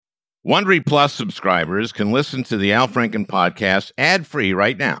Wondery Plus subscribers can listen to the Al Franken podcast ad-free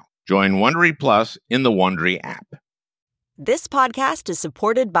right now. Join Wondery Plus in the Wondery app. This podcast is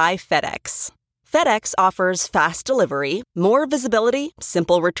supported by FedEx. FedEx offers fast delivery, more visibility,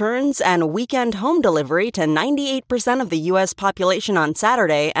 simple returns, and weekend home delivery to 98% of the U.S. population on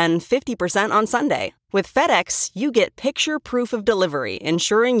Saturday and 50% on Sunday. With FedEx, you get picture proof of delivery,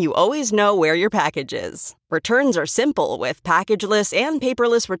 ensuring you always know where your package is. Returns are simple with packageless and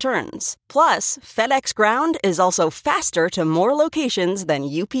paperless returns. Plus, FedEx Ground is also faster to more locations than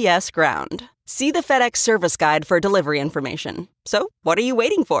UPS Ground. See the FedEx service guide for delivery information. So, what are you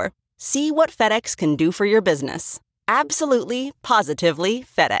waiting for? See what FedEx can do for your business. Absolutely, positively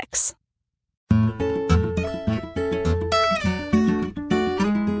FedEx.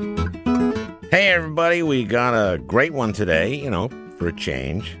 Hey, everybody. We got a great one today, for a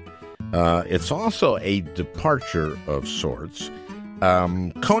change. It's also a departure of sorts.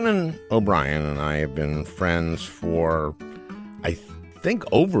 Conan O'Brien and I have been friends for, I think,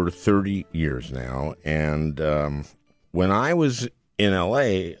 over 30 years now. And when I was in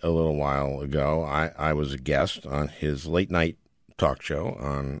L.A. a little while ago, I was a guest on his late-night talk show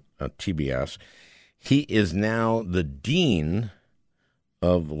on TBS. He is now the dean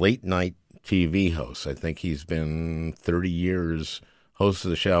of late-night TV hosts. I think he's been 30 years host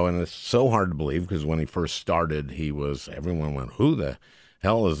of the show, and it's so hard to believe because when he first started, everyone went, who the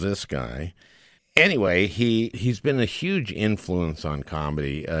hell is this guy? Anyway, he's been a huge influence on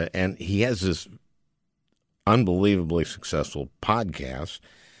comedy, and he has this unbelievably successful podcast,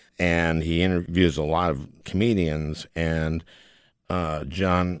 and he interviews a lot of comedians, and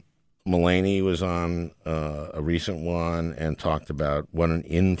John Mulaney was on a recent one and talked about what an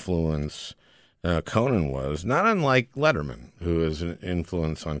influence Conan was, not unlike Letterman, who is an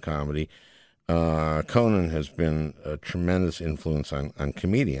influence on comedy. Conan has been a tremendous influence on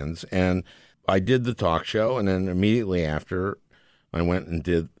comedians, and I did the talk show, and then immediately after, I went and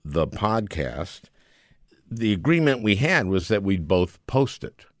did the podcast. The agreement we had was that we'd both post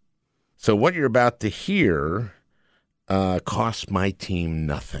it. So what you're about to hear costs my team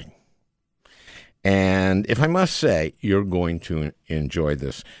nothing. And if I must say, you're going to enjoy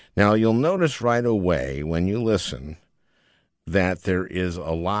this. Now, you'll notice right away when you listen that there is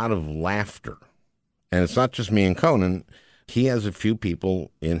a lot of laughter. And it's not just me and Conan. He has a few people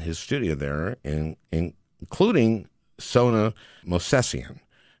in his studio there, including Sona Mosesian,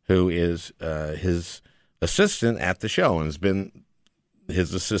 who is his assistant at the show and has been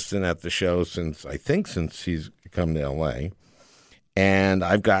his assistant at the show since he's come to L.A. And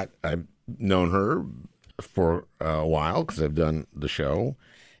I've known her for a while because I've done the show,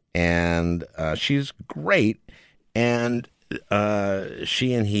 and she's great, and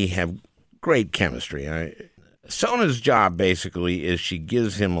she and he have great chemistry. Sona's job basically is she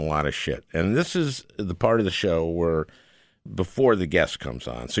gives him a lot of shit, and this is the part of the show where before the guest comes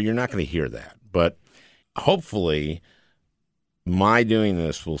on, so you're not going to hear that, but hopefully my doing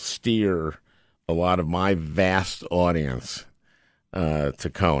this will steer a lot of my vast audience to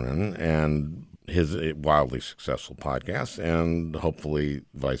Conan and his wildly successful podcast, and hopefully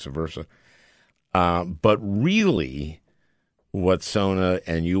vice versa. But really, what Sona,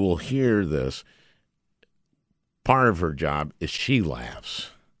 and you will hear this, part of her job is she laughs.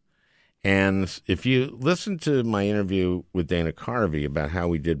 And if you listen to my interview with Dana Carvey about how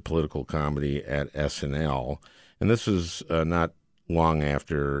we did political comedy at SNL, and this was not long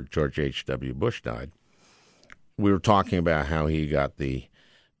after George H.W. Bush died, we were talking about how he got the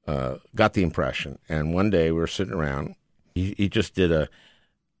impression. And one day we were sitting around. He just did a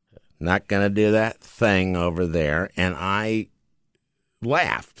not going to do that thing over there. And I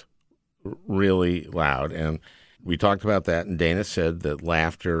laughed really loud. And we talked about that. And Dana said that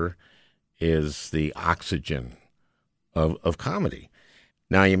laughter is the oxygen of comedy.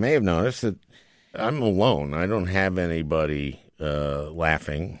 Now, you may have noticed that I'm alone. I don't have anybody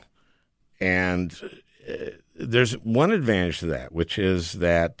laughing. And there's one advantage to that, which is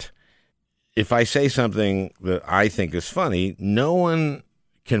that if I say something that I think is funny, no one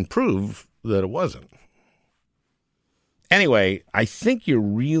can prove that it wasn't. Anyway, I think you're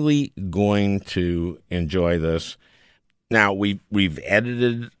really going to enjoy this. Now, we've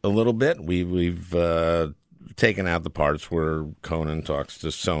edited a little bit. We've taken out the parts where Conan talks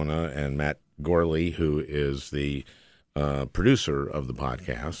to Sona and Matt Gorley, who is the producer of the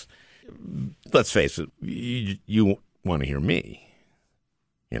podcast. Let's face it, you want to hear me,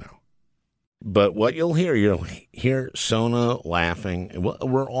 But what you'll hear Sona laughing.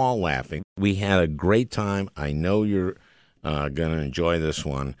 We're all laughing. We had a great time. I know you're going to enjoy this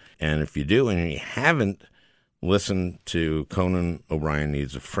one. And if you do and you haven't listen to Conan O'Brien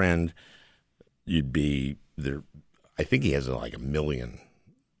Needs a Friend, you'd be there. I think he has like 1 million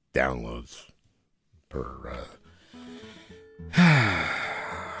downloads per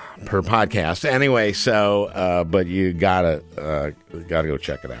podcast. Anyway, so but you gotta go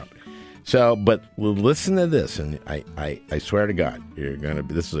check it out. So, but listen to this, and I swear to God, you're gonna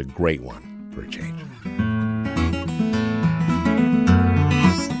be. This is a great one for a change.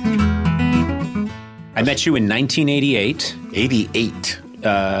 I met you in 1988. 88. So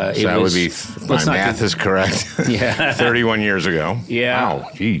that would be, my math is correct. Yeah. 31 years ago. Yeah.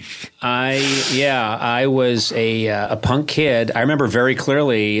 Wow, geez. I was a punk kid. I remember very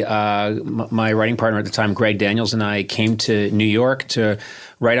clearly my writing partner at the time, Greg Daniels, and I came to New York to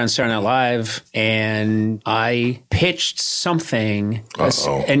write on Saturday Night Live, and I pitched something.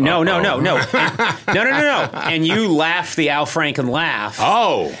 And no. And you laughed the Al Franken laugh.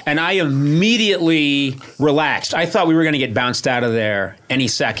 Oh. And I immediately relaxed. I thought we were going to get bounced out of there any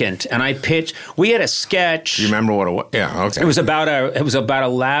second. And I pitched. We had a sketch. Do you remember what it was? Yeah, okay. It was about a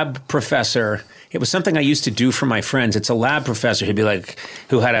lab professor. It was something I used to do for my friends. It's a lab professor. He'd be like,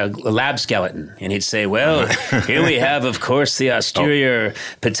 who had a lab skeleton. And he'd say, well, here we have, of course, the posterior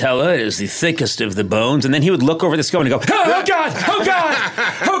patella is the thickest of the bones. And then he would look over the skeleton and go, oh, God, oh, God,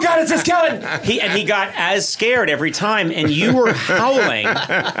 oh, God, it's a skeleton. He got as scared every time. And you were howling.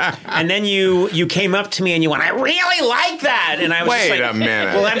 And then you came up to me and you went, I really like that. And I was Wait just like, a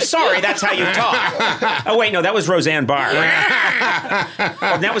minute. Well, I'm sorry. That's how you talk. Oh, wait, no, that was Roseanne Barr.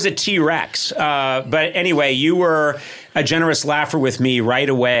 Well, that was a T-Rex. But anyway, you were a generous laugher with me right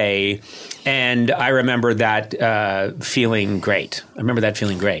away, and I remember that feeling great.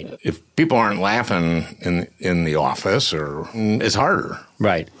 If people aren't laughing in the office, it's harder.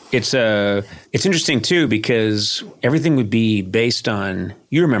 Right. It's interesting, too, because everything would be based on,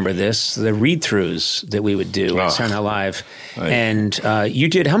 you remember this, the read-throughs that we would do at Saturday Night Live. And you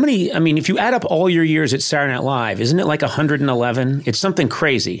did, how many, I mean, if you add up all your years at Saturday Night Live, isn't it like 111? It's something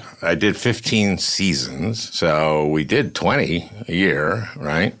crazy. I did 15 seasons, so we did 20 a year,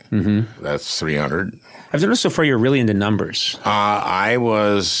 right? Mm-hmm. That's 300. I've noticed so far you're really into numbers. I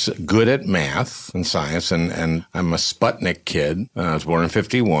was good at math and science, and I'm a Sputnik kid. I was born in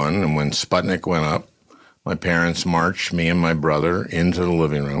 51, and when Sputnik went up, my parents marched me and my brother into the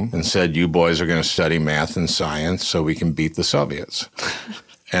living room and said, you boys are going to study math and science so we can beat the Soviets.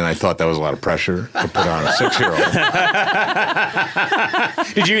 And I thought that was a lot of pressure to put on a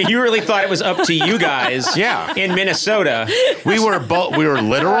 6-year-old. Did you really thought it was up to you guys in Minnesota? We were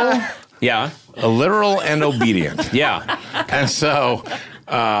literal. Yeah. Literal and obedient. Yeah. And so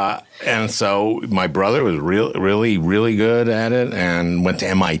my brother was really, really good at it and went to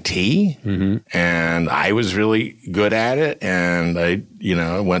MIT. Mm-hmm. And I was really good at it. And I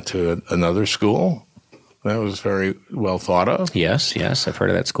went to another school that was very well thought of. Yes, I've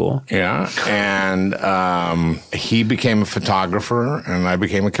heard of that school. Yeah. And he became a photographer and I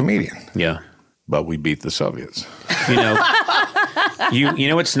became a comedian. Yeah. But we beat the Soviets. You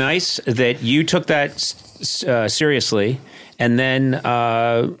know what's nice? That you took that seriously, and then,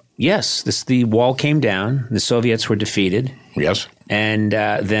 the wall came down, the Soviets were defeated. Yes. And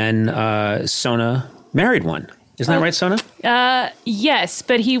then Sona married one. Isn't that right, Sona? Yes,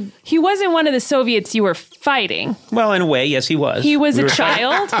 but he wasn't one of the Soviets you were fighting. Well, in a way, yes, he was. He was a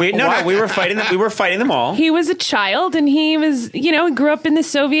child. We were fighting them. We were fighting them all. He was a child, and he was, grew up in the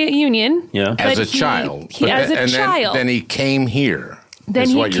Soviet Union. Yeah, as a child. Then he came here. Then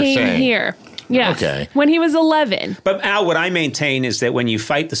he came here. Yes. Okay. When he was 11. But Al, what I maintain is that when you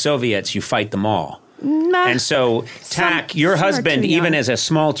fight the Soviets, you fight them all. And so, Tack, your husband, even as a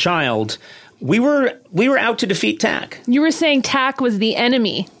small child, we were out to defeat Tack. You were saying Tack was the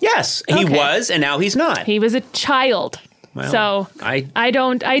enemy. Yes, he was, and now he's not. He was a child. Well, so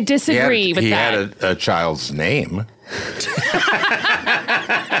I disagree with that. He had a child's name.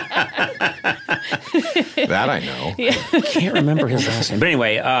 That I know. Yeah. I can't remember his last name. But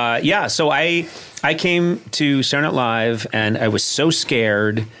anyway, so I came to Saturday Night Live, and I was so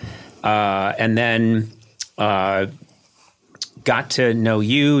scared, and then got to know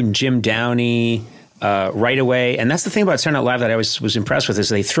you and Jim Downey right away. And that's the thing about Saturday Night Live that I was impressed with, is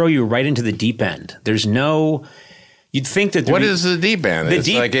they throw you right into the deep end. There's no... You'd think that... What is the deep end?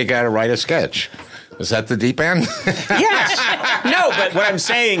 Like you got to write a sketch. Is that the deep end? Yes. No, but what I'm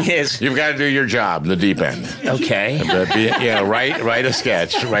saying is... You've got to do your job, the deep end. Okay. Write a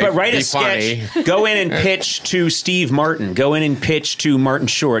sketch. Write a sketch. Funny. Go in and pitch to Steve Martin. Go in and pitch to Martin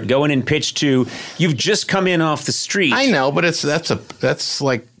Short. Go in and pitch to... You've just come in off the street. I know, but that's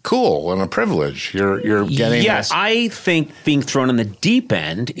like cool and a privilege. You're getting... Yes, I think being thrown in the deep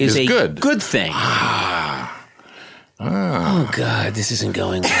end is a good thing. Oh, God, this isn't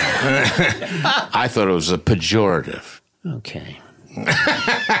going well. I thought it was a pejorative. Okay.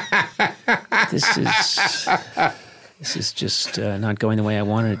 This is just not going the way I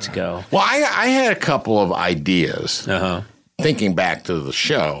wanted it to go. Well, I had a couple of ideas. Uh-huh. Thinking back to the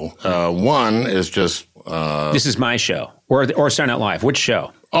show, one is just... this is my show. Or Saturday Night Live. Which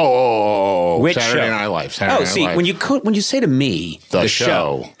show? Which show? Saturday Night Live. Saturday Night Live. When you say to me the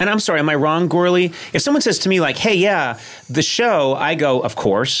show, and I'm sorry, am I wrong, Gorley? If someone says to me like, "Hey, yeah, the show," I go, "Of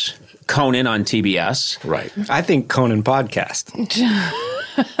course, Conan on TBS." Right. I think Conan podcast.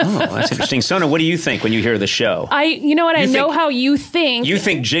 Oh, that's interesting. Sona, what do you think when you hear the show? I know how you think. You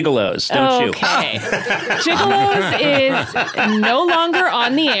think gigolos, don't you? Okay. Gigolos is no longer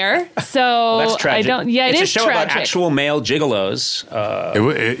on the air, so That's tragic. I don't. Yeah, it's is a show tragic. about actual male gigolos.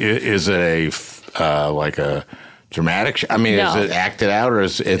 Is it like a dramatic show? I mean, No. is it acted out or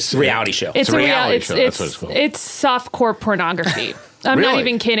is it's a reality show? It's a reality show. That's It's what it's called. It's softcore pornography. I'm not Really?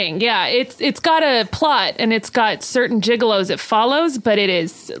 even kidding. Yeah, it's got a plot and it's got certain gigolos it follows, but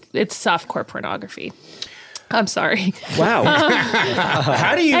it's softcore pornography. I'm sorry. Wow.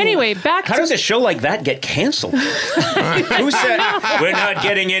 How do you? Anyway, How does a show like that get canceled? Who said we're not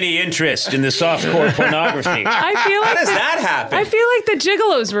getting any interest in the softcore pornography? I feel like How does that happen? I feel like the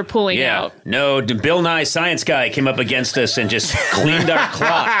gigolos were pulling out. No, Bill Nye Science Guy came up against us and just cleaned our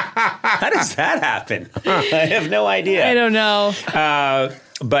clock. How does that happen? I have no idea. I don't know.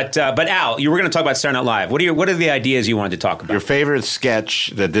 But Al, you were going to talk about Saturday Night Live. What are the ideas you wanted to talk about? Your favorite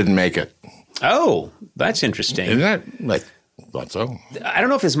sketch that didn't make it? Oh, that's interesting. Isn't that like? Thought so. I don't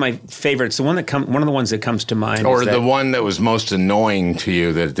know if it's my favorite. It's the one one of the ones that comes to mind. Or the one that was most annoying to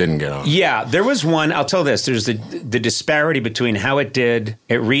you that it didn't get on. Yeah, there was one. I'll tell this. There's the disparity between how it did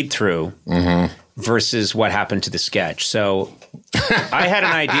at read through versus what happened to the sketch. So I had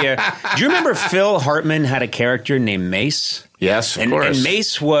an idea. Do you remember Phil Hartman had a character named Mace? Yes, of course. And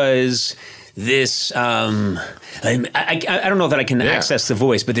Mace was this. I don't know that I can access the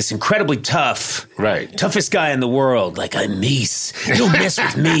voice, but this incredibly tough, toughest guy in the world. Like, I'm Mace. Don't mess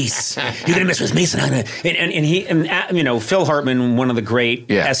with Mace. You're gonna mess with Mace, and Phil Hartman, one of the great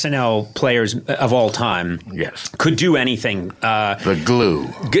SNL players of all time, could do anything. The glue.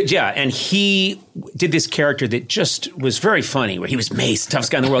 And he did this character that just was very funny, where he was Mace,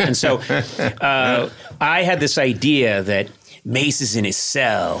 toughest guy in the world, and so I had this idea that Mace is in his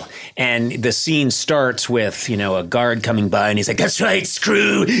cell, and the scene starts with, a guard coming by, and he's like, "That's right,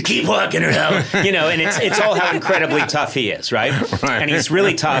 screw, keep walking around," and it's all how incredibly tough he is, right? And he's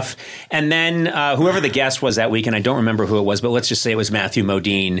really tough. And then whoever the guest was that week, and I don't remember who it was, but let's just say it was Matthew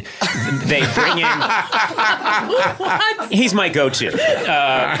Modine. They bring in. He's my go-to.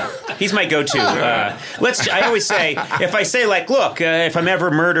 He's my go-to. I always say, if I say like, look, if I'm ever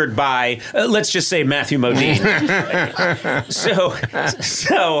murdered by, let's just say Matthew Modine. So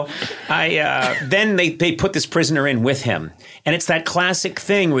I then they put this prisoner in with him, and it's that classic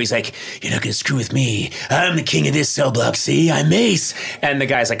thing where he's like, "You're not going to screw with me. I'm the king of this cell block. See, I'm Mace." And the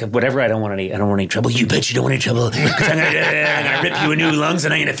guy's like, "Whatever. I don't want any trouble. You bet you don't want any trouble, because I'm gonna rip you a new lungs,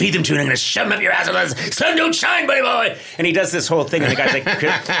 and I'm gonna feed them to you, and I'm gonna shove them up your ass. Sun don't shine, buddy boy." And he does this whole thing, and the guy's like,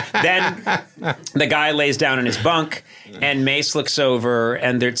 then the guy lays down in his bunk, and Mace looks over,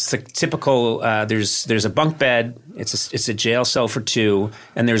 and there's the typical. There's a bunk bed. It's a jail cell for two,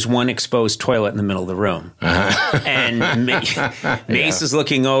 and there's one exposed toilet in the middle of the room. And Mace is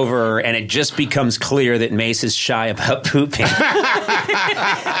looking over, and it just becomes clear that Mace is shy about pooping.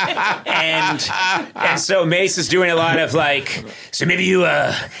 and so Mace is doing a lot of like, so maybe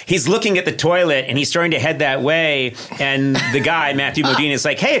he's looking at the toilet, and he's starting to head that way, and the guy, Matthew Modine, is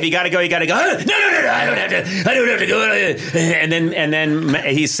like, "Hey, if you gotta go, you gotta go." No, I don't have to go. And then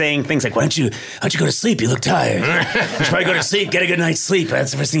he's saying things like, why don't you go to sleep? You look tired. You should probably go to sleep, get a good night's sleep.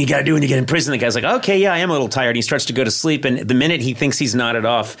 That's the first thing you got to do when you get in prison. The guy's like, okay, yeah, I am a little tired. And he starts to go to sleep. And the minute he thinks he's nodded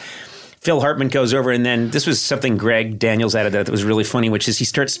off, Phil Hartman goes over, and then this was something Greg Daniels added that was really funny, which is he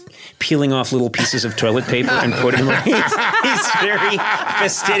starts peeling off little pieces of toilet paper and putting them. He's very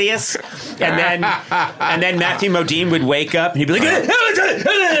fastidious. And then Matthew Modine would wake up, and he'd be like,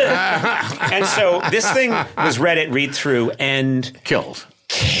 and so this thing was read at read through and killed.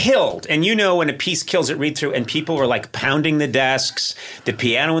 And when a piece kills at read through, and people were like pounding the desks, the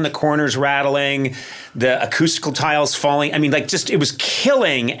piano in the corners rattling, the acoustical tiles falling. I mean, like, just, it was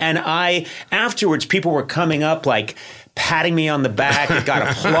killing. And afterwards, people were coming up like patting me on the back. It got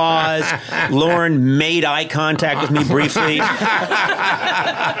applause. Lauren made eye contact with me briefly,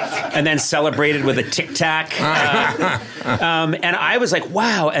 and then celebrated with a Tic Tac. And I was like,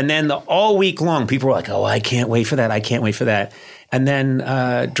 wow. And then all week long, people were like, oh, I can't wait for that. I can't wait for that. And then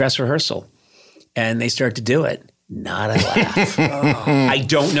dress rehearsal, and they start to do it. Not a laugh. I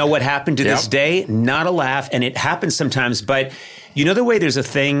don't know what happened to this day. Not a laugh. And it happens sometimes. But you know the way there's a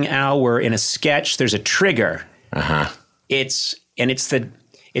thing, Al, where in a sketch there's a trigger. It's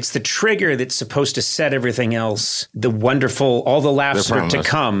the trigger that's supposed to set everything else. The wonderful, all the laughs that are to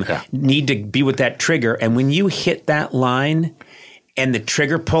come need to be with that trigger. And when you hit that line and the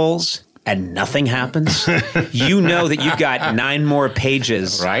trigger pulls and nothing happens, you know that you've got 9 more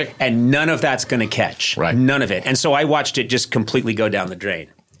pages, right? And none of that's going to catch, right? None of it. And so I watched it just completely go down the drain.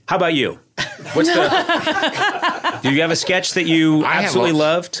 How about you? Do you have a sketch that you absolutely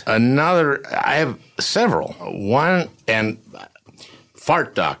loved? I have several. One, and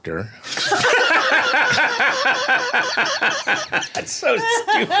Fart Doctor. That's so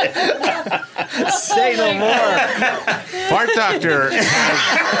stupid. Say no more. Fart Doctor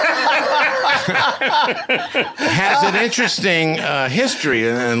has an interesting history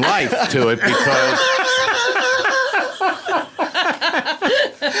and life to it because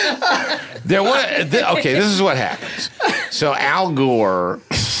this is what happens. So Al Gore.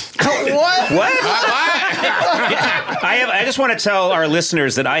 What? I just want to tell our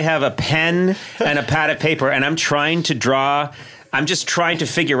listeners that I have a pen and a pad of paper, and I'm trying to draw. I'm just trying to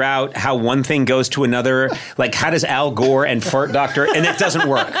figure out how one thing goes to another. Like, how does Al Gore and Fart Doctor? And it doesn't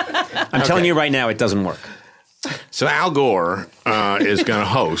work. I'm telling you right now, it doesn't work. So Al Gore is going to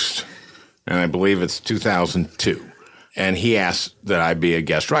host, and I believe it's 2002. And he asked that I be a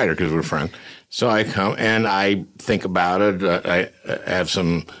guest writer because we're friends. So I come and I think about it. I have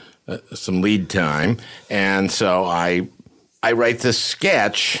some lead time, and so I write this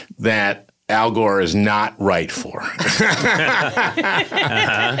sketch that Al Gore is not right for.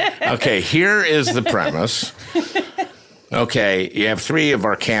 Okay, here is the premise. Okay, you have 3 of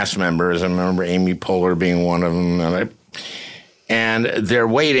our cast members. I remember Amy Poehler being one of them, and they're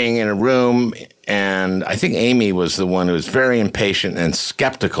waiting in a room. And I think Amy was the one who was very impatient and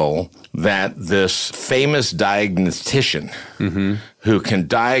skeptical that this famous diagnostician who can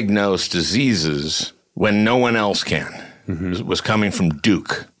diagnose diseases when no one else can was coming from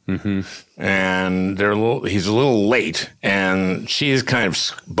Duke. And he's a little late, and she's kind of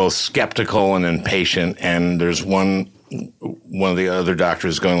both skeptical and impatient. And there's one of the other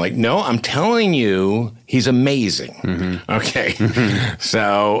doctors going like, "No, I'm telling you, he's amazing." Okay,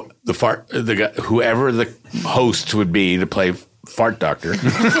 so the guy, whoever the host would be to play Fart Doctor,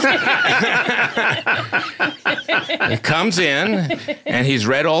 he comes in and he's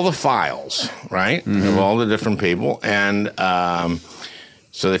read all the files, right, of all the different people, and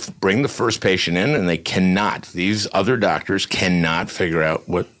so they bring the first patient in, and these other doctors cannot figure out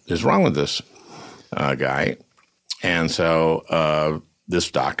what is wrong with this guy. And so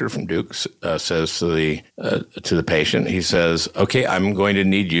this doctor from Duke says to the patient, he says, "Okay, I'm going to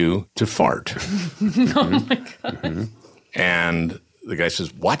need you to fart." Oh my God. And the guy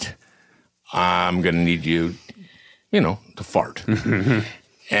says, "What? I'm going to need you, to fart."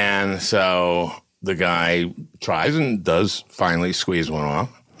 And so the guy tries and does finally squeeze one off.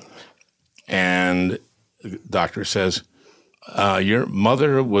 And the doctor says, "Your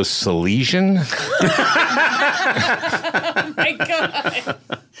mother was Silesian?" Oh my God.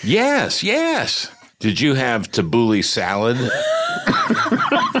 Yes. Did you have tabbouleh salad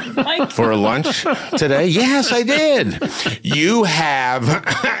for lunch today? Yes, I did. You have,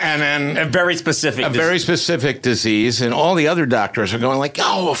 and then a very specific disease, and all the other doctors are going like,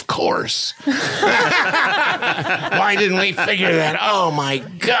 "Oh, of course. Why didn't we figure that? Oh my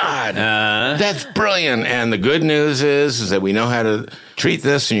God, that's brilliant!" And the good news is that we know how to treat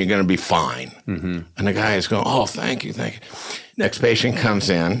this, and you're going to be fine. And the guy is going, "Oh, thank you." Next patient comes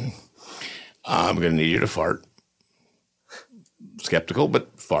in. "I'm going to need you to fart." Skeptical,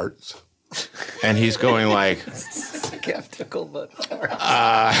 but farts. And he's going like... Skeptical, but farts.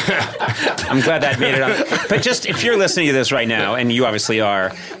 I'm glad that made it up. But just, if you're listening to this right now, and you obviously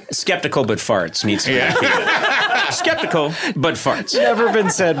are, skeptical but farts needs to be skeptical but farts. Never been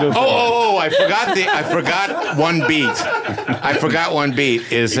said before. I forgot one beat. I forgot one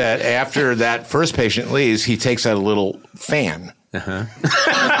beat is that after that first patient leaves, he takes out a little fan.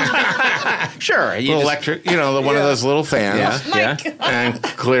 Sure. Little electric, one of those little fans. Yeah. And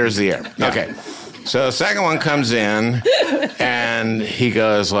clears the air. Yeah. Okay. So the second one comes in, and he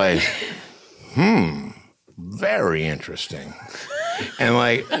goes like, very interesting. And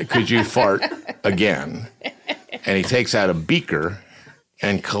like, "Could you fart again?" And he takes out a beaker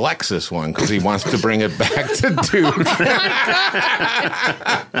and collects this one because he wants to bring it back to Duke.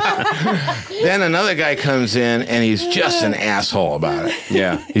 Then another guy comes in, and he's just an asshole about it.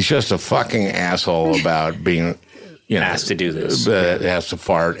 Yeah. He's just a fucking asshole about being, asked to do this. Has to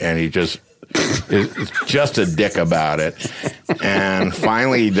fart, and he just is just a dick about it. And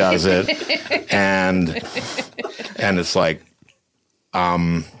finally he does it. And it's like,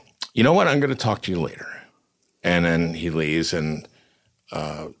 you know what? I'm going to talk to you later. And then he leaves, and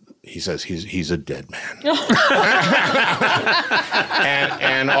he says he's a dead man.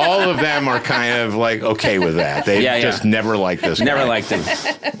 and all of them are kind of like okay with that. They just never liked this guy. Never liked him.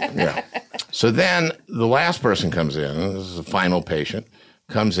 Yeah. So then the last person comes in. This is the final patient.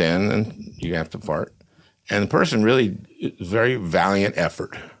 Comes in, and you have to fart. And the person really is very valiant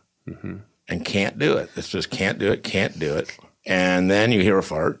effort and can't do it. It's just can't do it. And then you hear a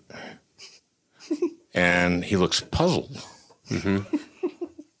fart, and he looks puzzled.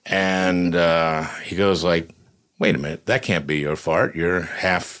 And he goes like, wait a minute, that can't be your fart. You're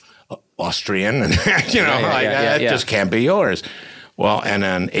half Austrian, and that just can't be yours. Well, and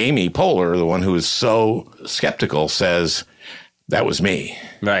then Amy Poehler, the one who is so skeptical, says, that was me.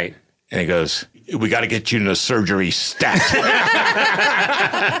 Right. And he goes, we got to get you into surgery stat.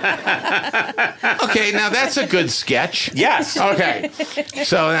 Okay, now that's a good sketch. Yes. Okay.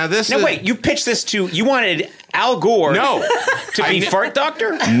 So now this is... No, wait, you pitched this to... You wanted Al Gore to be fart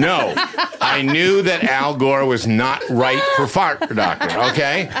doctor? No. I knew that Al Gore was not right for fart doctor,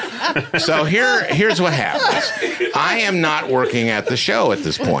 okay? So here's what happens. I am not working at the show at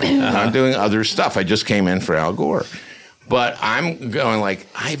this point. I'm doing other stuff. I just came in for Al Gore. But I'm going like,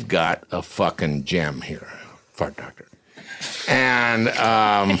 I've got a fucking gem here, fart doctor. And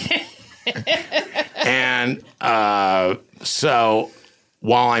so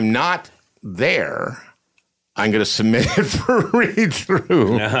while I'm not there, I'm going to submit it for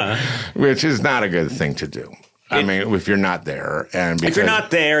read-through, which is not a good thing to do. I mean, if you're not there. If you're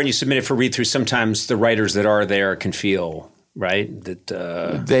not there and you submit it for read-through, sometimes the writers that are there can feel... Right? That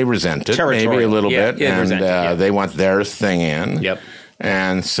they resent it maybe a little bit, and they want their thing in. Yep.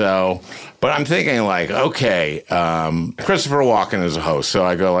 And so, but I'm thinking like, okay, Christopher Walken is a host, so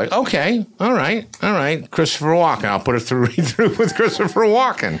I go like, okay, all right, Christopher Walken, I'll put it through with Christopher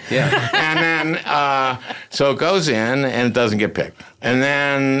Walken. Yeah. And then, so it goes in and it doesn't get picked, and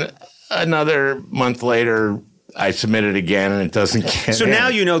then another month later. I submit it again, and it doesn't get So in. now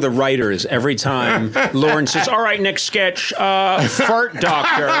you know the writers. Every time Lauren says, all right, next sketch, fart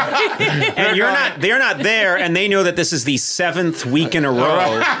doctor. And they're not there, and they know that this is the 7th week in a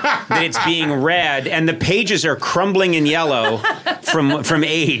row that it's being read, and the pages are crumbling in yellow from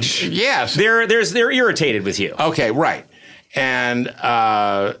age. Yes. They're irritated with you. Okay, right. And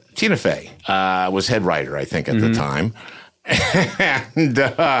Tina Fey was head writer, I think, at the time. And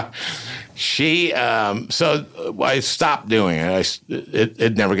she, so I stopped doing it.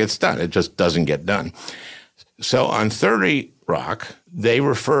 It never gets done. It just doesn't get done. So on 30 Rock, they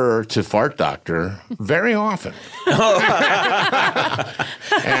refer to Fart Doctor very often.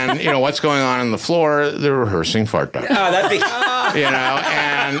 And, what's going on the floor? They're rehearsing Fart Doctor. Oh, that'd be...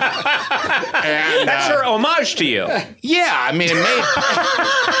 and That's her homage to you. Yeah, I mean,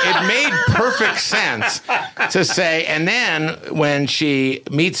 it made perfect sense to say. And then when she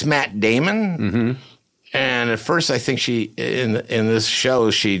meets Matt Damon, and at first I think she in this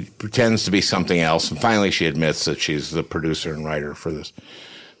show she pretends to be something else, and finally she admits that she's the producer and writer for this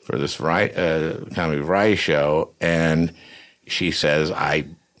comedy variety show, and she says, "I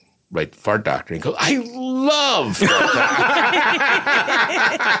write Fart Doctor." And he goes, "I love Fart Doctor."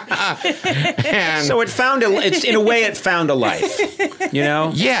 And so it's in a way it found a life,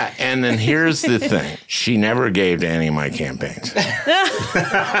 Yeah, and then here's the thing: she never gave to any of my campaigns.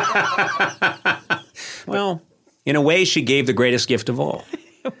 Well, in a way, she gave the greatest gift of all.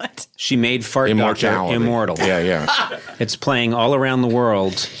 What? She made Fart Doctor immortal. Yeah. It's playing all around the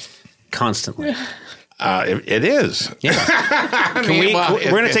world constantly. It is. Yeah.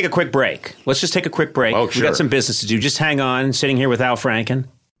 We're going to take a quick break. Let's just take a quick break. Oh, sure. We got some business to do. Just hang on. Sitting here with Al Franken.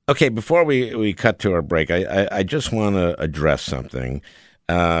 Okay, before we cut to our break, I just want to address something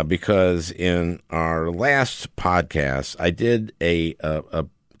because in our last podcast, I did a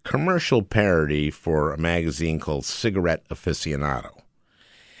commercial parody for a magazine called Cigarette Aficionado.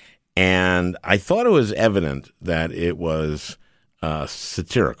 And I thought it was evident that it was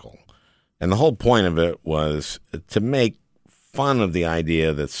satirical. And the whole point of it was to make fun of the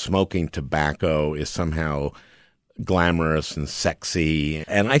idea that smoking tobacco is somehow glamorous and sexy.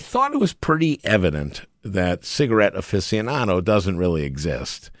 And I thought it was pretty evident that Cigarette Aficionado doesn't really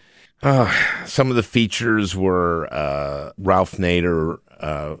exist. Some of the features were Ralph Nader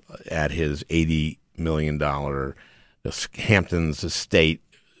at his $80 million Hamptons estate,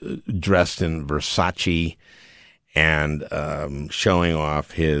 dressed in Versace and showing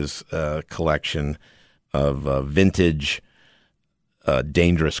off his collection of vintage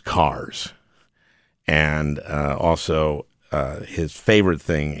dangerous cars. And also his favorite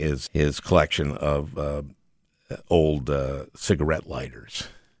thing is his collection of old cigarette lighters.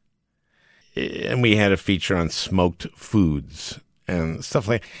 And we had a feature on smoked foods and stuff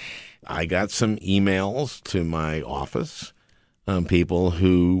like that. I got some emails to my office, people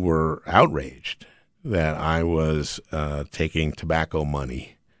who were outraged that I was taking tobacco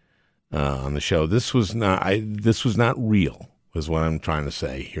money on the show. This was not real, is what I'm trying to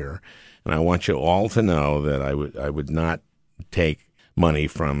say here. And I want you all to know that I would not take money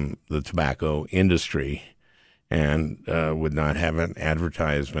from the tobacco industry and would not have an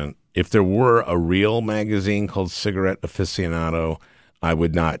advertisement. If there were a real magazine called Cigarette Aficionado, I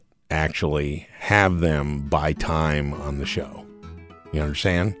would not actually have them buy time on the show. You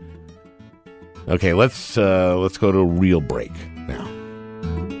understand? Okay, let's go to a real break now.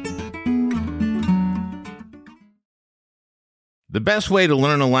 The best way to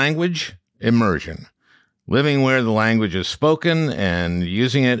learn a language? Immersion. Living where the language is spoken and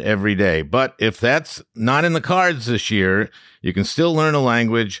using it every day. But if that's not in the cards this year, you can still learn a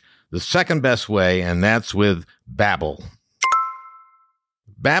language the second best way, and that's with Babbel.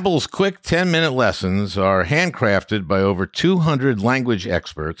 Babbel's quick 10-minute lessons are handcrafted by over 200 language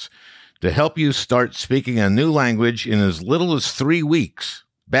experts to help you start speaking a new language in as little as 3 weeks.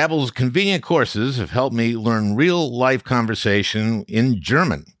 Babbel's convenient courses have helped me learn real-life conversation in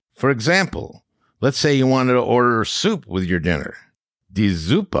German. For example, let's say you wanted to order soup with your dinner. Die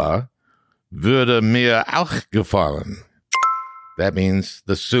Suppe würde mir auch gefallen. That means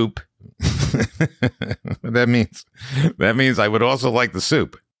the soup. That means I would also like the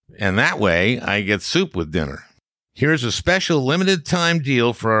soup. And that way, I get soup with dinner. Here's a special limited time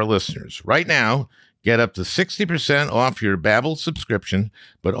deal for our listeners. Right now, get up to 60% off your Babbel subscription,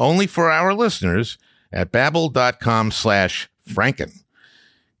 but only for our listeners at babbel.com/Franken.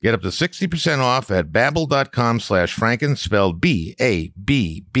 Get up to 60% off at babbel.com/Franken, spelled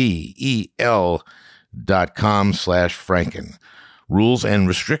BABBEL.com/Franken. Rules and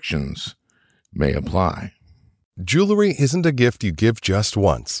restrictions may apply. Jewelry isn't a gift you give just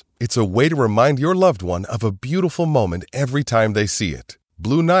once. It's a way to remind your loved one of a beautiful moment every time they see it.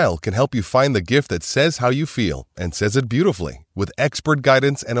 Blue Nile can help you find the gift that says how you feel and says it beautifully, with expert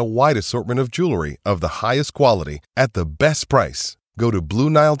guidance and a wide assortment of jewelry of the highest quality at the best price. Go to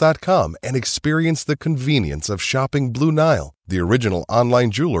BlueNile.com and experience the convenience of shopping Blue Nile, the original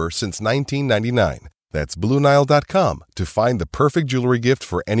online jeweler since 1999. That's BlueNile.com to find the perfect jewelry gift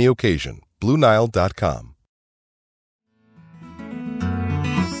for any occasion. BlueNile.com.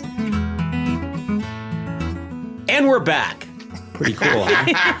 And we're back. Pretty cool,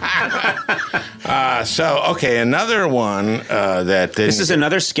 huh? Okay, another one that didn't... This is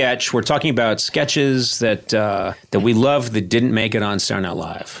another sketch. We're talking about sketches that we love that didn't make it on Saturday Night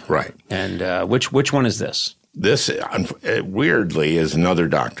Live. Right. And which one is this? This, weirdly, is another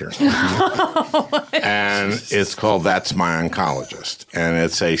doctor. And it's called That's My Oncologist. And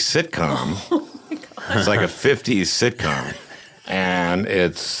it's a sitcom. Oh, my God. It's like a 50s sitcom. And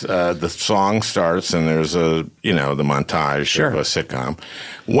it's the song starts, and there's the montage of a sitcom.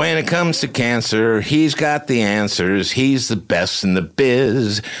 When it comes to cancer, he's got the answers. He's the best in the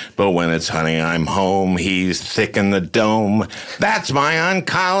biz. But when it's honey, I'm home, he's thick in the dome. That's my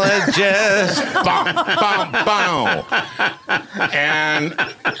oncologist. Boom, boom, boom. And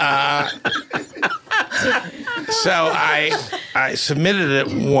so I submitted it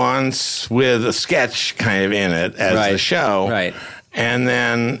once with a sketch kind of in it as the show. Right. And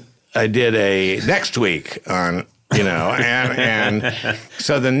then I did a next week on, and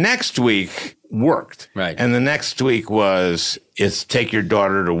so the next week worked. Right. And the next week it's take your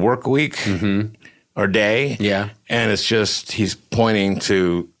daughter to work week or day. Yeah. And it's just, he's pointing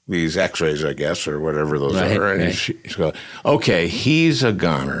to these x-rays, I guess, or whatever those are. And he's going, okay, he's a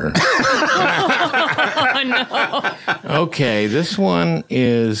goner. Oh, no. Okay, this one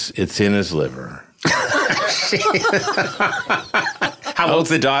it's in his liver. How old's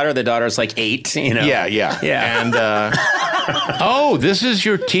the daughter? The daughter's like 8, Yeah. And, this is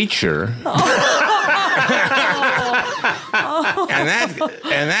your teacher.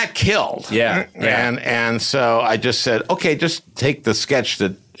 And that killed. Yeah. And so I just said, okay, just take the sketch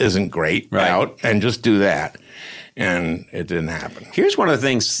that isn't great out and just do that. And it didn't happen. Here's one of the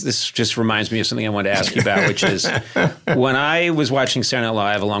things, this just reminds me of something I wanted to ask you about, which is when I was watching Saturday Night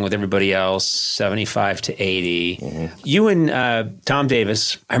Live along with everybody else, 75 to 80, you and Tom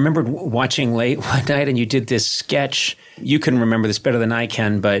Davis, I remember watching late one night and you did this sketch. You can remember this better than I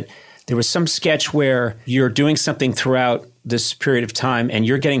can, but there was some sketch where you're doing something throughout this period of time and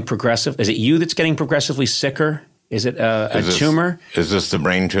you're getting progressive. Is it you that's getting progressively sicker? Is it a tumor? Is this the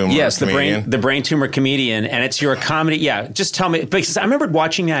brain tumor? Yes, comedian? the brain tumor comedian, and it's your comedy. Yeah, just tell me, because I remember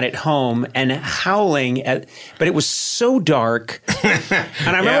watching that at home and howling but it was so dark, and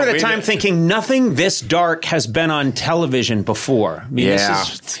I remember at the time thinking nothing this dark has been on television before. I mean,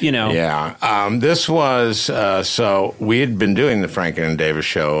 this is, Yeah, this was so we had been doing the Franken and Davis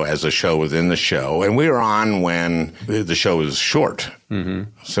show as a show within the show, and we were on when the show was short. Mm-hmm.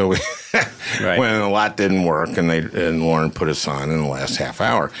 So we, when a lot didn't work, and Lauren put us on in the last half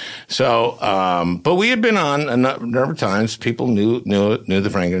hour. So, but we had been on a number of times. People knew the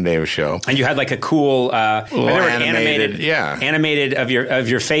Franken and Davis show, and you had like a cool, animated of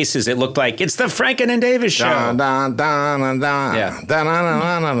your faces. It looked like it's the Franken and Davis show.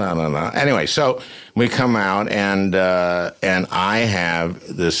 Anyway, so we come out, and I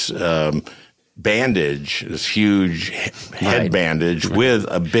have this. Bandage, this huge head bandage with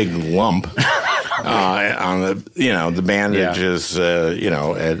a big lump on the bandage is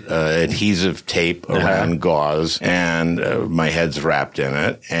adhesive tape around gauze, and my head's wrapped in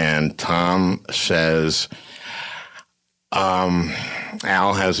it. And Tom says,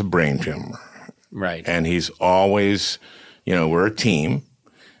 Al has a brain tumor, right? And he's always, we're a team.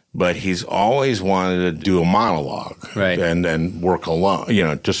 But he's always wanted to do a monologue, right? And then work alone,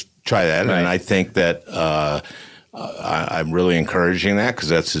 just try that. Right. And I think that I'm really encouraging that because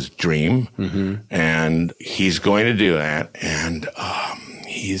that's his dream. Mm-hmm. And he's going to do that. And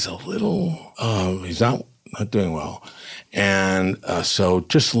he's a little, he's not doing well. And so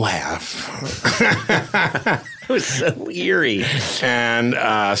just laugh. It was so eerie. And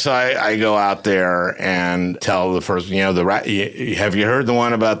so I go out there and tell the first, have you heard the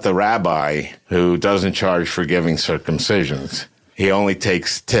one about the rabbi who doesn't charge for giving circumcisions? He only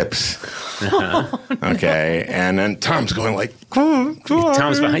takes tips. Uh-huh. Okay. And then Tom's going like, Tom's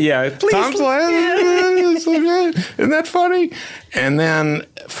behind, please. Tom's like, isn't that funny? And then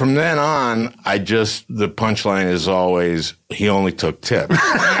from then on, the punchline is always, he only took tips.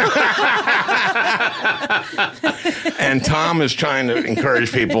 And Tom is trying to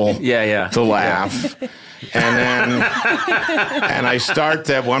encourage people to laugh. And then, and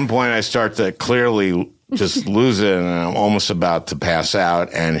at one point, I start to clearly just lose it, and I'm almost about to pass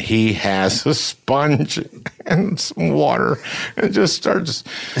out, and he has a sponge and some water and just starts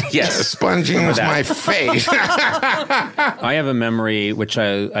sponging with my face. I have a memory, which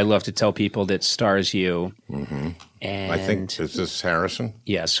I love to tell people, that stars you. Mm-hmm. And I think, is this Harrison?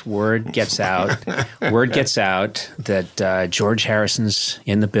 Yes, word gets out that George Harrison's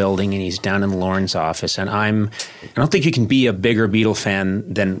in the building and he's down in Lauren's office. And I don't think you can be a bigger Beatle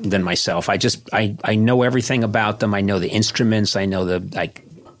fan than myself. I know everything about them. I know the instruments. I know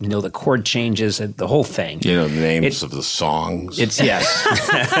the chord changes, the whole thing. You know the names of the songs. Yes.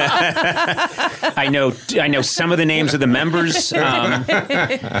 I know some of the names of the members.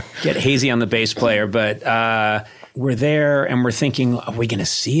 Get hazy on the bass player, but we're there and we're thinking, are we going to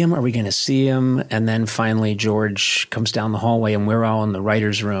see him? Are we going to see him? And then finally George comes down the hallway and we're all in the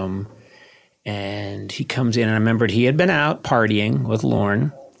writer's room. And he comes in, and I remembered he had been out partying with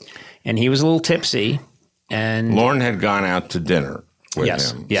Lauren, and he was a little tipsy. And Lauren had gone out to dinner with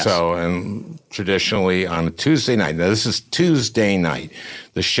him. Yes. So, and traditionally on a Tuesday night, now this is Tuesday night.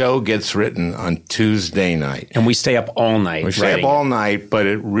 The show gets written on Tuesday night. And we stay up all night. We stay up all night, but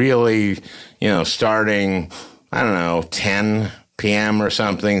it really, starting, 10 p.m. or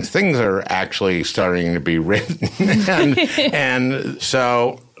something, things are actually starting to be written. and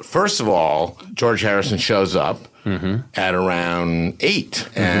so, first of all, George Harrison shows up at around 8,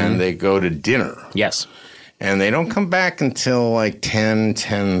 and they go to dinner. Yes. And they don't come back until like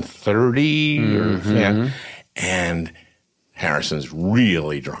 10:30. And Harrison's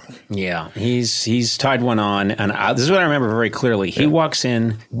really drunk. Yeah, he's tied one on. And this is what I remember very clearly. He walks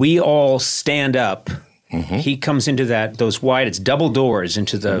in. We all stand up. He comes into it's double doors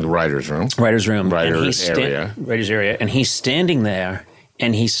into the writer's room. Writer's area. Writer's area. And he's standing there,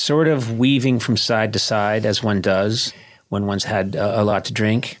 and he's sort of weaving from side to side, as one does when one's had a lot to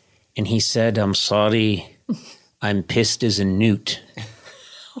drink. And he said, "I'm sorry. I'm pissed as a newt."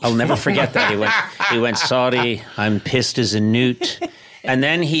 I'll never forget that. He went, "Sorry, I'm pissed as a newt." And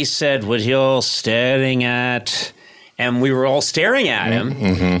then he said, "What you all staring at?" And we were all staring at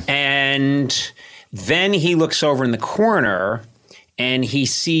him. And then he looks over in the corner and he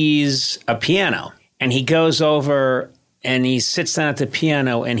sees a piano. And he goes over and he sits down at the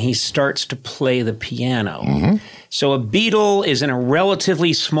piano and he starts to play the piano. So a Beatle is in a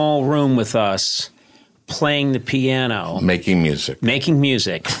relatively small room with us, playing the piano. Making music. A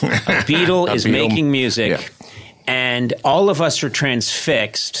Beatle is making music. Yeah. And all of us are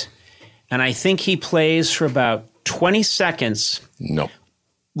transfixed. And I think he plays for about 20 seconds. No.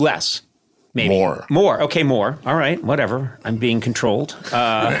 Less. Maybe. More. Okay, more. All right, whatever. I'm being controlled.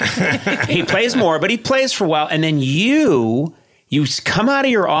 He plays more, but he plays for a while. And then you come out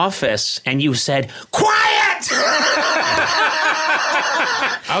of your office and you said, quiet!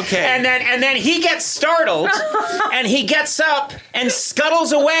 Okay. And then he gets startled and he gets up and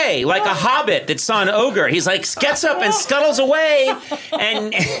scuttles away like a hobbit that saw an ogre. He's like, gets up and scuttles away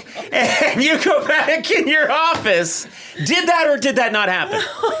and you go back in your office. Did that or did that not happen?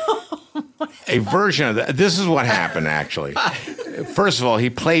 A version of that. This is what happened, actually. First of all,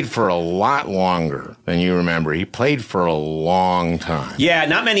 he played for a lot longer than you remember. He played for a long time. Yeah,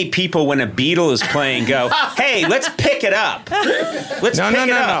 not many people, when a Beatle is playing, go, hey, let's pick it up.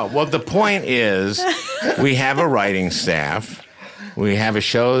 No. Well, the point is, we have a writing staff. We have a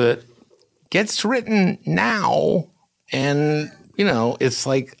show that gets written now, and, it's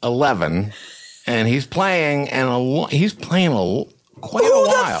like 11, and he's playing, quite a while. Who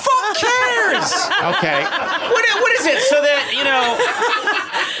the fuck cares? Okay. What is it? So that,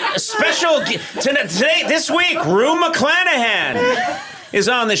 special today, this week, Rue McClanahan is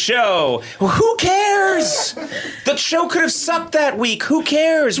on the show. Who cares? The show could have sucked that week. Who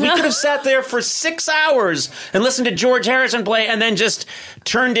cares? We could have sat there for 6 hours and listened to George Harrison play and then just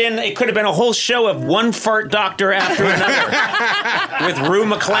turned in. It could have been a whole show of one fart doctor after another with Rue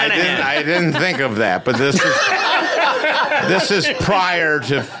McClanahan. I didn't think of that, but this is prior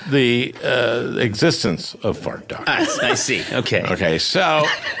to the existence of fart doctors. I see. Okay. Okay, so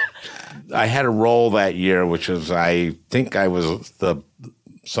I had a role that year, which was, I think I was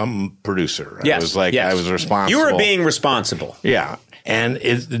some producer. Yes, I was responsible. You were being responsible. Yeah, and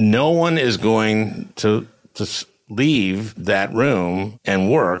no one is going to leave that room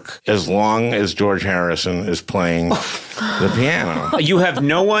and work as long as George Harrison is playing the piano. You have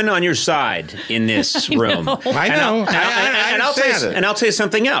no one on your side in this room. I know. And I'll tell you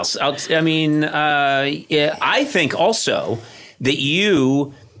something else. I think also that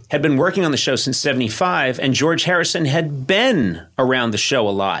you had been working on the show since 75, and George Harrison had been around the show a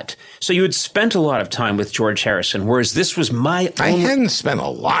lot. So you had spent a lot of time with George Harrison, whereas this was my I hadn't spent a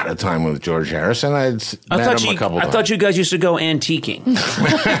lot of time with George Harrison. I'd met him a couple times. I thought you guys used to go antiquing.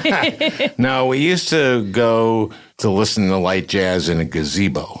 No, we used to go to listen to light jazz in a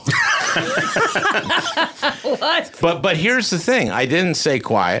gazebo. What? But here's the thing. I didn't say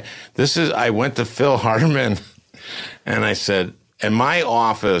quiet. I went to Phil Hartman, and I said, and my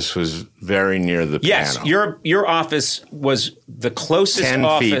office was very near the piano. Yes, your office was the closest 10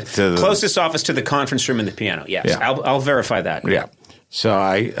 office, feet to the closest office to the conference room and the piano. Yes, Yeah. I'll verify that. Yeah. So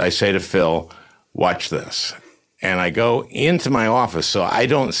I say to Phil, watch this. And I go into my office, so I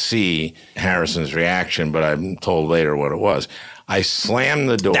don't see Harrison's reaction, but I'm told later what it was. I slammed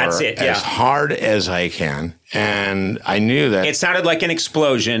the door as hard as I can, and I knew that It sounded like an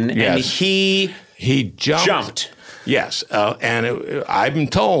explosion, and he jumped. Yes, and I'm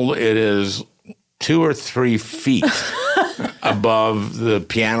told it is 2 or 3 feet above the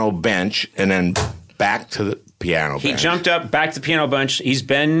piano bench and then back to the piano bench. He jumped up, back to the piano bench. He's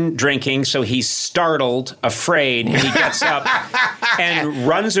been drinking, so he's startled, afraid, and he gets up and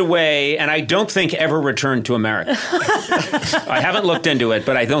runs away, and I don't think ever returned to America. I haven't looked into it,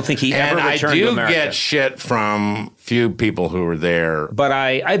 but I don't think he ever returned to America. I do get shit from few people who were there. But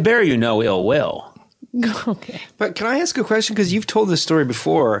I bear you no ill will. Okay. But can I ask a question? Because you've told this story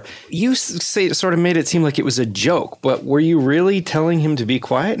before. You sort of made it seem like it was a joke, but were you really telling him to be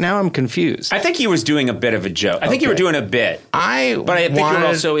quiet? Now I'm confused. I think he was doing a bit of a joke. I think you were doing a bit. But I think you were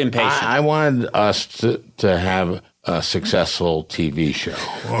also impatient. I wanted us to have a successful TV show.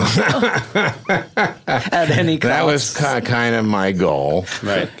 At any cost. That was kind of my goal.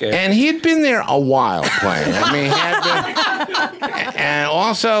 Right. Okay. And he'd been there a while playing. I mean, he had been, and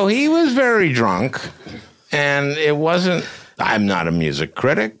also he was very drunk. And it wasn't, I'm not a music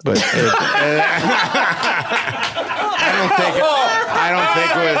critic, but I don't think it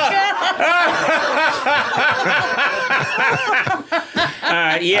was.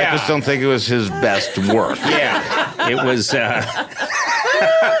 I just don't think it was his best work. Yeah, it was.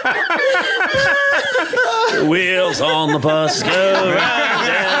 Wheels on the bus go round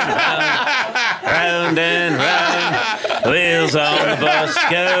and round, round and round. Wheels on the bus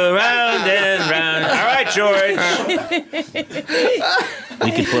go round and round. All right, George.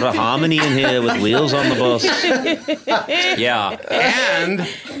 We could put a harmony in here with Wheels on the bus. Yeah. And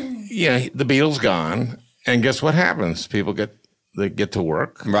the Beatles gone, and guess what happens? People get to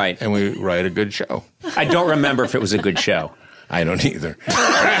work, right? And we write a good show. I don't remember if it was a good show. I don't either.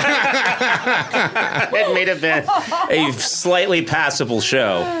 It may have been a slightly passable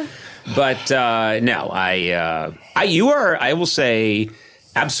show. But no, you are, I will say,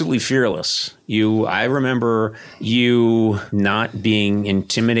 absolutely fearless. I remember you not being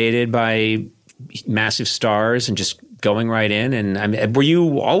intimidated by massive stars and just going right in. And were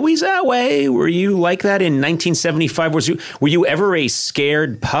you always that way? Were you like that in 1975? Were you ever a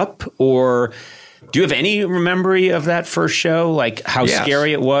scared pup, or do you have any memory of that first show? Like how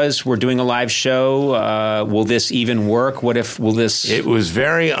scary it was? We're doing a live show. Will this even work? Will this? It was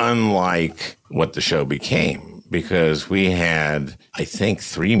very unlike what the show became, because we had, I think,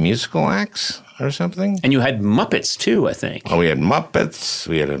 3 musical acts or something. And you had Muppets too, I think. Oh, we had Muppets.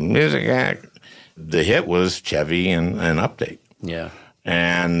 We had a music act. The hit was Chevy and Update. Yeah.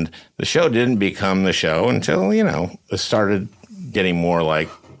 And the show didn't become the show until, it started getting more like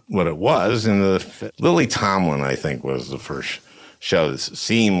what it was. And Lily Tomlin, I think, was the first show that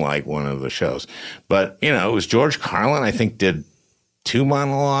seemed like one of the shows. But, it was George Carlin, I think, did 2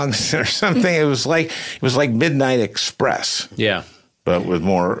 monologues or something. It was like Midnight Express. Yeah. But with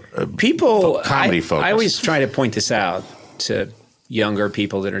more comedy focus. I always try to point this out to younger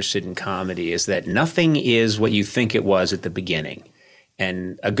people that are interested in comedy, is that nothing is what you think it was at the beginning.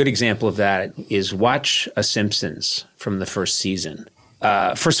 And a good example of that is watch A Simpsons from the first season.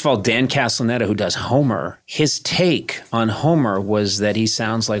 First of all, Dan Castellaneta, who does Homer, his take on Homer was that he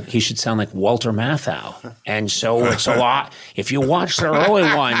should sound like Walter Matthau. And so it's a lot. If you watch the early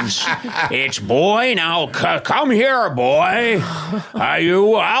ones, it's, boy, now come here, boy.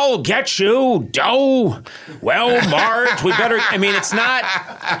 I'll get you, Doe. Well, Marge, we better. I mean, it's not.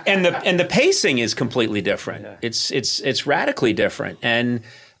 And the pacing is completely different. It's radically different. And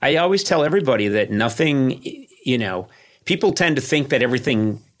I always tell everybody that nothing, people tend to think that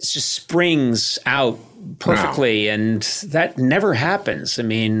everything just springs out perfectly, and that never happens. I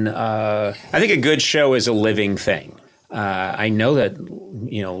mean, I think a good show is a living thing. I know that,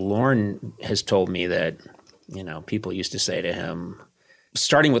 Lorne has told me that, people used to say to him,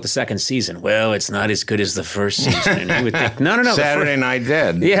 starting with the second season, well, it's not as good as the first season. And he would think, no. Saturday Night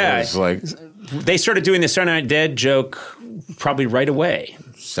Dead. Yeah. It was like, they started doing the Saturday Night Dead joke probably right away.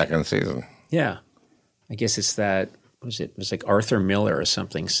 Second season. Yeah. I guess it's that. It was like Arthur Miller or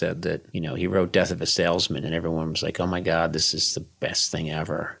something said that, he wrote Death of a Salesman, and everyone was like, oh my God, this is the best thing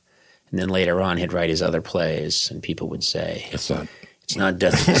ever. And then later on, he'd write his other plays, and people would say, it's not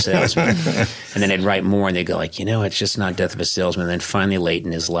Death of a Salesman. And then he'd write more, and they'd go like, it's just not Death of a Salesman. And then finally, late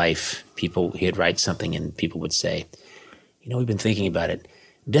in his life, he'd write something, and people would say, we've been thinking about it.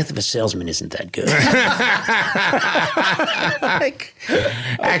 Death of a Salesman isn't that good.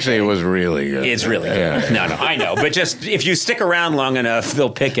 Actually, it was really good. It's really good. Yeah. No, I know. But just if you stick around long enough,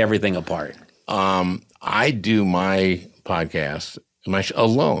 they'll pick everything apart. I do my podcast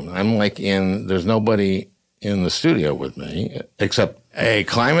alone. I'm there's nobody in the studio with me except a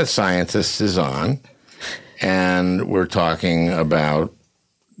climate scientist is on, and we're talking about,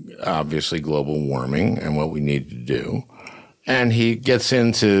 obviously, global warming and what we need to do. And he gets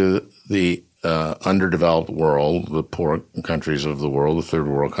into the underdeveloped world, the poor countries of the world, the third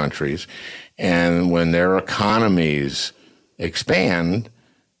world countries, and when their economies expand,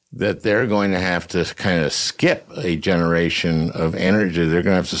 that they're going to have to kind of skip a generation of energy. They're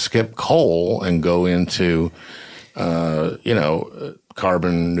going to have to skip coal and go into, carbon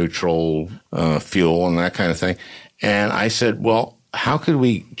neutral fuel and that kind of thing. And I said, well, how could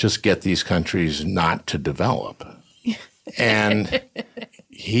we just get these countries not to develop? And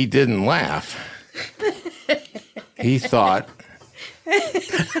he didn't laugh. He thought,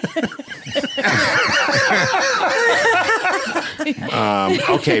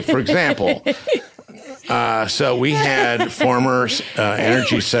 okay, for example, so we had former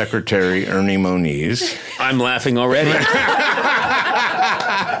Energy Secretary Ernie Moniz. I'm laughing already.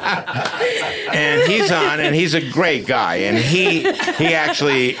 And he's on, and he's a great guy. And he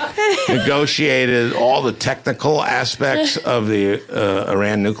actually negotiated all the technical aspects of the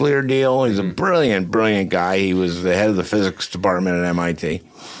Iran nuclear deal. He's a brilliant, brilliant guy. He was the head of the physics department at MIT.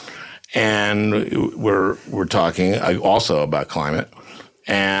 And we're talking also about climate.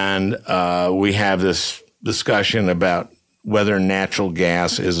 And we have this discussion about whether natural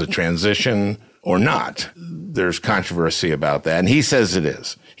gas is a transition or not. There's controversy about that. And he says it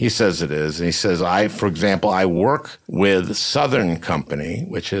is. He says it is. And he says, for example, I work with Southern Company,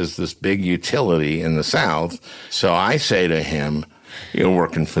 which is this big utility in the South. So I say to him, you're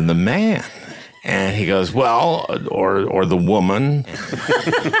working for the man. And he goes, well, or the woman.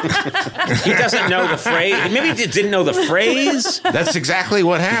 He doesn't know the phrase. Maybe he didn't know the phrase. That's exactly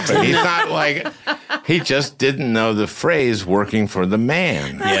what happened. He's not like, he just didn't know the phrase working for the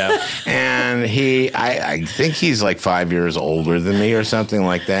man. Yeah. And I think he's like 5 years older than me or something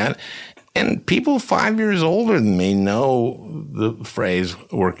like that. And people 5 years older than me know the phrase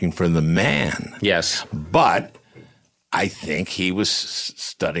working for the man. Yes. But I think he was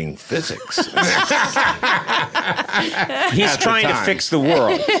studying physics. He's trying to fix the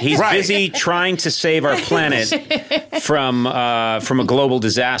world. He's busy trying to save our planet from a global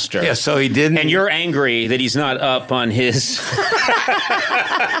disaster. Yeah, so he didn't. And you're angry that he's not up on his.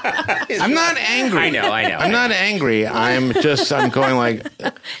 I'm not angry. I know. I'm not angry. I'm going like,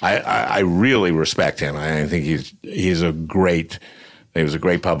 I really respect him. I think he was a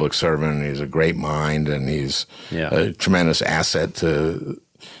great public servant. He's a great mind, and he's a tremendous asset to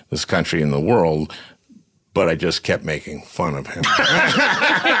this country and the world. But I just kept making fun of him.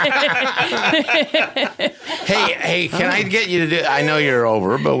 Hey, can I get you to do? I know you're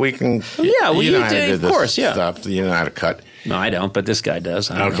over, but we can. Yeah, well, you know how to do, do of this course. Yeah, stuff. You know how to cut. No, I don't, but this guy does.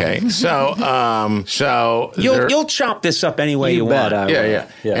 Okay, so you'll chop this up any way you want. Yeah.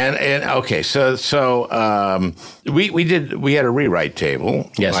 And okay, so we had a rewrite table,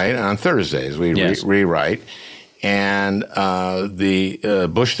 right, on Thursdays. We rewrite, and the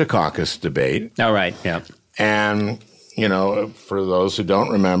Bush Dukakis debate. All right, yeah. And, for those who don't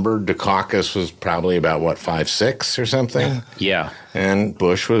remember, Dukakis was probably about, 5'6" or something? Yeah. And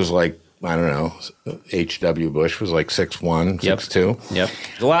Bush was like, I don't know, H.W. Bush was like 6'1", 6'2". Yep.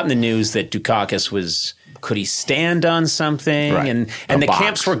 A lot in the news that Dukakis could he stand on something? Right. And the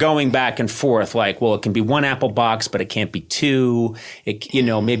camps were going back and forth like, well, it can be one apple box, but it can't be two.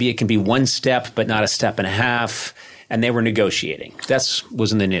 Maybe it can be one step, but not a step and a half. And they were negotiating. That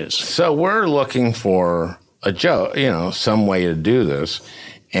was in the news. So we're looking for a joke, some way to do this.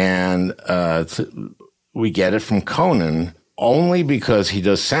 And we get it from Conan only because he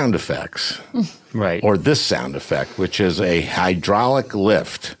does sound effects. Right. Or this sound effect, which is a hydraulic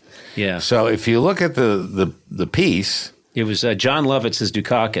lift. Yeah. So if you look at the piece. It was John Lovitz's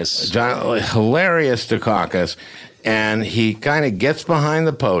Dukakis. Hilarious Dukakis. And he kind of gets behind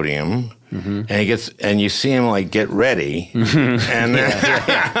the podium. Mm-hmm. And you see him like get ready and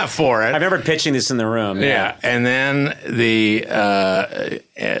then, for it. I remember pitching this in the room. Yeah. And then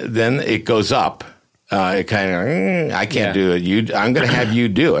then it goes up. It kind of, I can't do it. I'm going to have you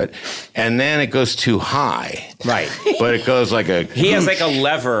do it. And then it goes too high. Right. But it goes like a... He has like a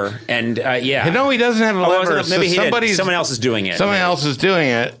lever and, No, he doesn't have a lever. Maybe someone else is doing it. Someone else is doing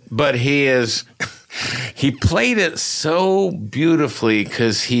it, but he is... He played it so beautifully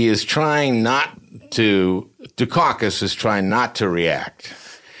because he is trying not to... Dukakis is trying not to react.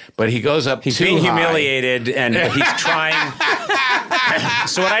 But he goes up He's too being high. humiliated, and he's trying...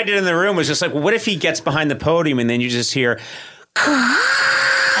 So what I did in the room was just like, well, what if he gets behind the podium and then you just hear...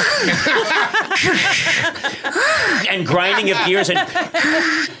 and grinding of gears and...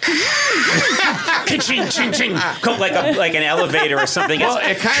 ching, ching, ching, like an elevator or something. Well,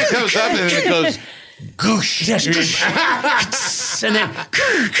 it kind of comes up and then it goes... Goosh. And then,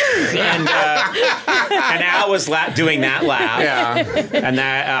 and Al was doing that laugh. Yeah. And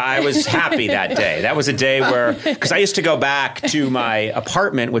I was happy that day. That was a day where, because I used to go back to my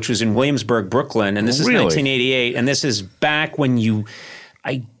apartment, which was in Williamsburg, Brooklyn, and this is 1988, and this is back when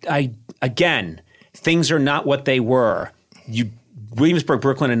again, things are not what they were. Williamsburg,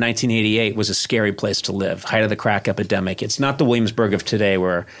 Brooklyn in 1988 was a scary place to live, height of the crack epidemic. It's not the Williamsburg of today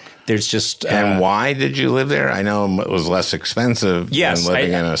where there's just... and why did you live there? I know it was less expensive than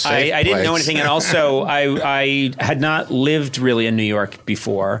living in a safe place. I didn't know anything. And also, I had not lived really in New York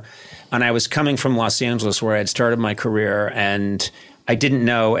before. And I was coming from Los Angeles where I had started my career. And I didn't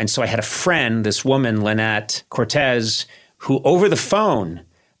know. And so I had a friend, this woman, Lynette Cortez, who over the phone...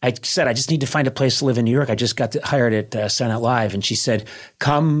 I said, I just need to find a place to live in New York. I just got hired at Saturday Night Live. And she said,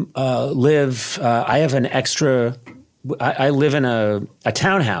 come live. I have an extra – I live in a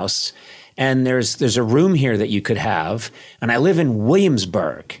townhouse, and there's a room here that you could have. And I live in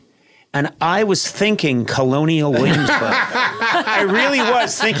Williamsburg. And I was thinking colonial Williamsburg. I really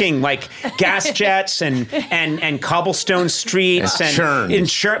was thinking like gas jets and cobblestone streets and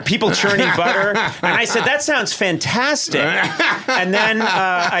people churning butter. And I said, that sounds fantastic. And then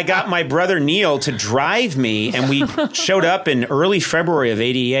I got my brother Neil to drive me, and we showed up in early February of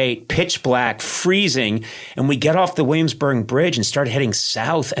 '88, pitch black, freezing. And we get off the Williamsburg Bridge and start heading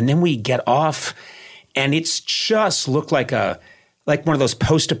south. And then we get off, and it's just looked like a like one of those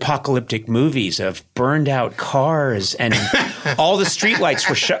post-apocalyptic movies of burned out cars, and all the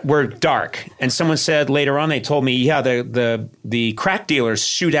streetlights were dark. And someone said later on, they told me, yeah, the crack dealers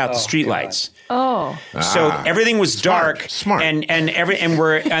shoot out the streetlights. Oh, so everything was dark, smart, and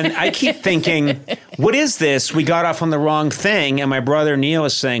I keep thinking, what is this? We got off on the wrong thing, and my brother Neil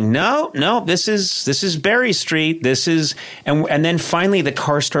is saying, no, this is Berry Street. This is, and then finally the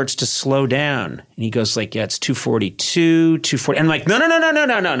car starts to slow down, and he goes like, yeah, it's 242, 240, and I'm like, no,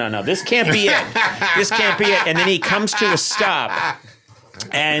 this can't be it. This can't be it. And then he comes to a stop.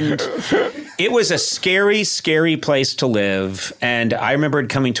 And it was a scary, scary place to live. And I remembered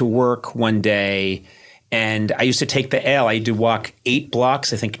coming to work one day, and I used to take the L. I had to walk 8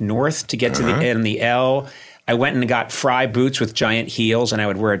 blocks, I think, north to get to the L. I went and got Fry boots with giant heels, and I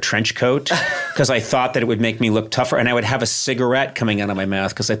would wear a trench coat because I thought that it would make me look tougher. And I would have a cigarette coming out of my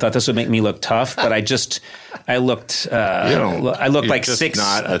mouth because I thought this would make me look tough. But I looked like just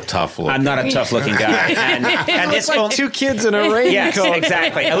not a tough looking. I'm not a tough looking guy. And it's like 2 kids in a raincoat. Yes,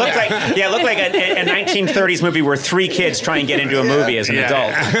 exactly. I looked like a 1930s movie where 3 kids try and get into a movie as an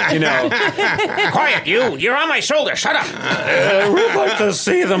adult. You know, quiet, you're on my shoulder. Shut up. We'd like to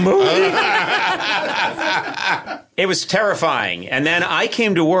see the movie. It was terrifying. And then I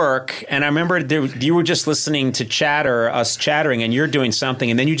came to work, and I remember you were just listening to us chattering, and you're doing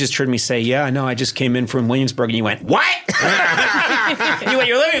something, and then you just heard me say, yeah, I know, I just came in from Williamsburg, and you went, what? You went,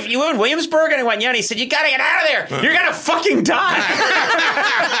 you live in Williamsburg? And I went, yeah, and he said, you gotta get out of there. You're gonna fucking die.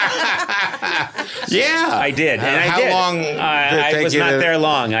 Yeah. I did. And How long did it I was not there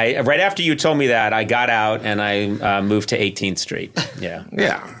long. Right after you told me that, I got out, and I moved to 18th Street. Yeah.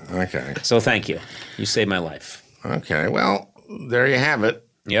 Yeah. Okay. So thank you. You saved my life. Okay. Well, there you have it.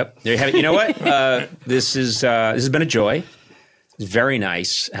 Yep. There you have it. You know what? This has been a joy. It's very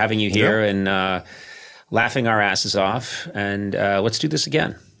nice having you here and laughing our asses off. And let's do this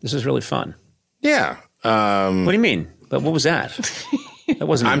again. This is really fun. Yeah. What do you mean? What was that? That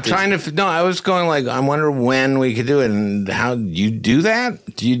wasn't. I'm trying to. No, I was going like, I wonder when we could do it, and how you do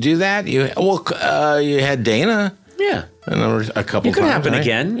that? Do you do that? You had Dana. Yeah. And there were a couple. It could happen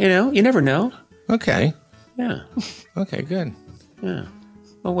again. You know, you never know. Okay. Yeah. Okay. Good. Yeah.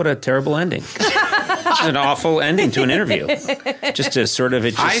 Well, what a terrible ending. It's an awful ending to an interview. Just to sort of.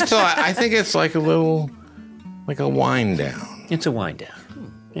 I think it's like a little, like a wind down. It's a wind down.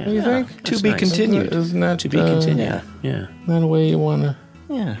 Yeah. You think? To be continued. Isn't that to be continued? Yeah. Not a way you want to.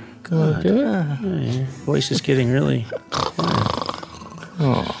 Yeah. God. Do it? Your voice is getting really.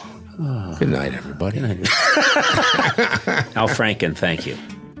 Good night, everybody. Good night. Al Franken, thank you.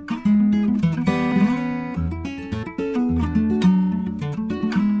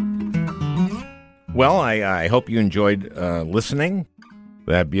 Well, I hope you enjoyed listening.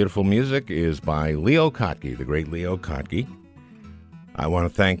 That beautiful music is by Leo Kottke, the great Leo Kottke. I want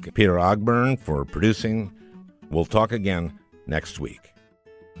to thank Peter Ogburn for producing. We'll talk again next week.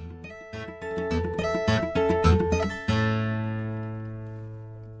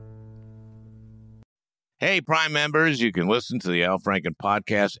 Hey, Prime members, you can listen to the Al Franken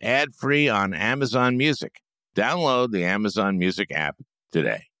podcast ad-free on Amazon Music. Download the Amazon Music app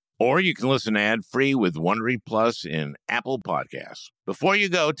today. Or you can listen ad-free with Wondery Plus in Apple Podcasts. Before you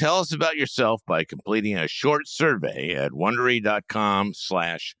go, tell us about yourself by completing a short survey at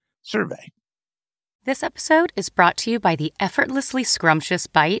Wondery.com/survey. This episode is brought to you by the effortlessly scrumptious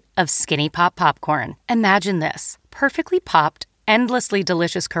bite of Skinny Pop Popcorn. Imagine this: perfectly popped, endlessly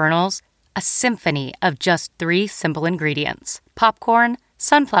delicious kernels, a symphony of just 3 simple ingredients: popcorn,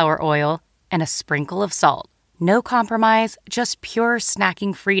 sunflower oil, and a sprinkle of salt. No compromise, just pure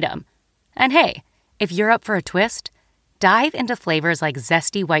snacking freedom. And hey, if you're up for a twist, dive into flavors like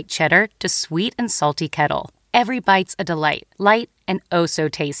zesty white cheddar to sweet and salty kettle. Every bite's a delight, light and oh so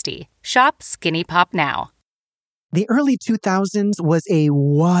tasty. Shop Skinny Pop now. The early 2000s was a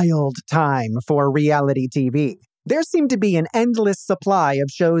wild time for reality TV. There seemed to be an endless supply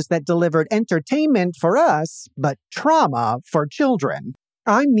of shows that delivered entertainment for us, but trauma for children.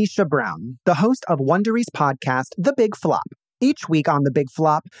 I'm Misha Brown, the host of Wondery's podcast, The Big Flop. Each week on The Big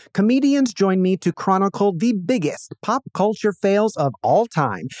Flop, comedians join me to chronicle the biggest pop culture fails of all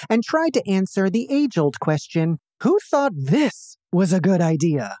time and try to answer the age-old question, who thought this was a good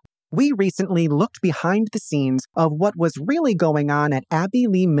idea? We recently looked behind the scenes of what was really going on at Abby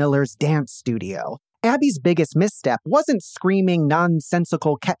Lee Miller's dance studio. Abby's biggest misstep wasn't screaming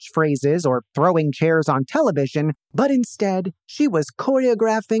nonsensical catchphrases or throwing chairs on television, but instead, she was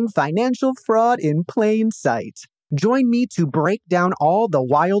choreographing financial fraud in plain sight. Join me to break down all the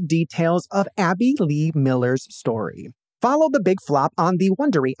wild details of Abby Lee Miller's story. Follow The Big Flop on the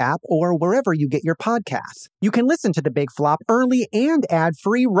Wondery app or wherever you get your podcasts. You can listen to The Big Flop early and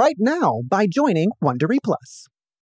ad-free right now by joining Wondery Plus.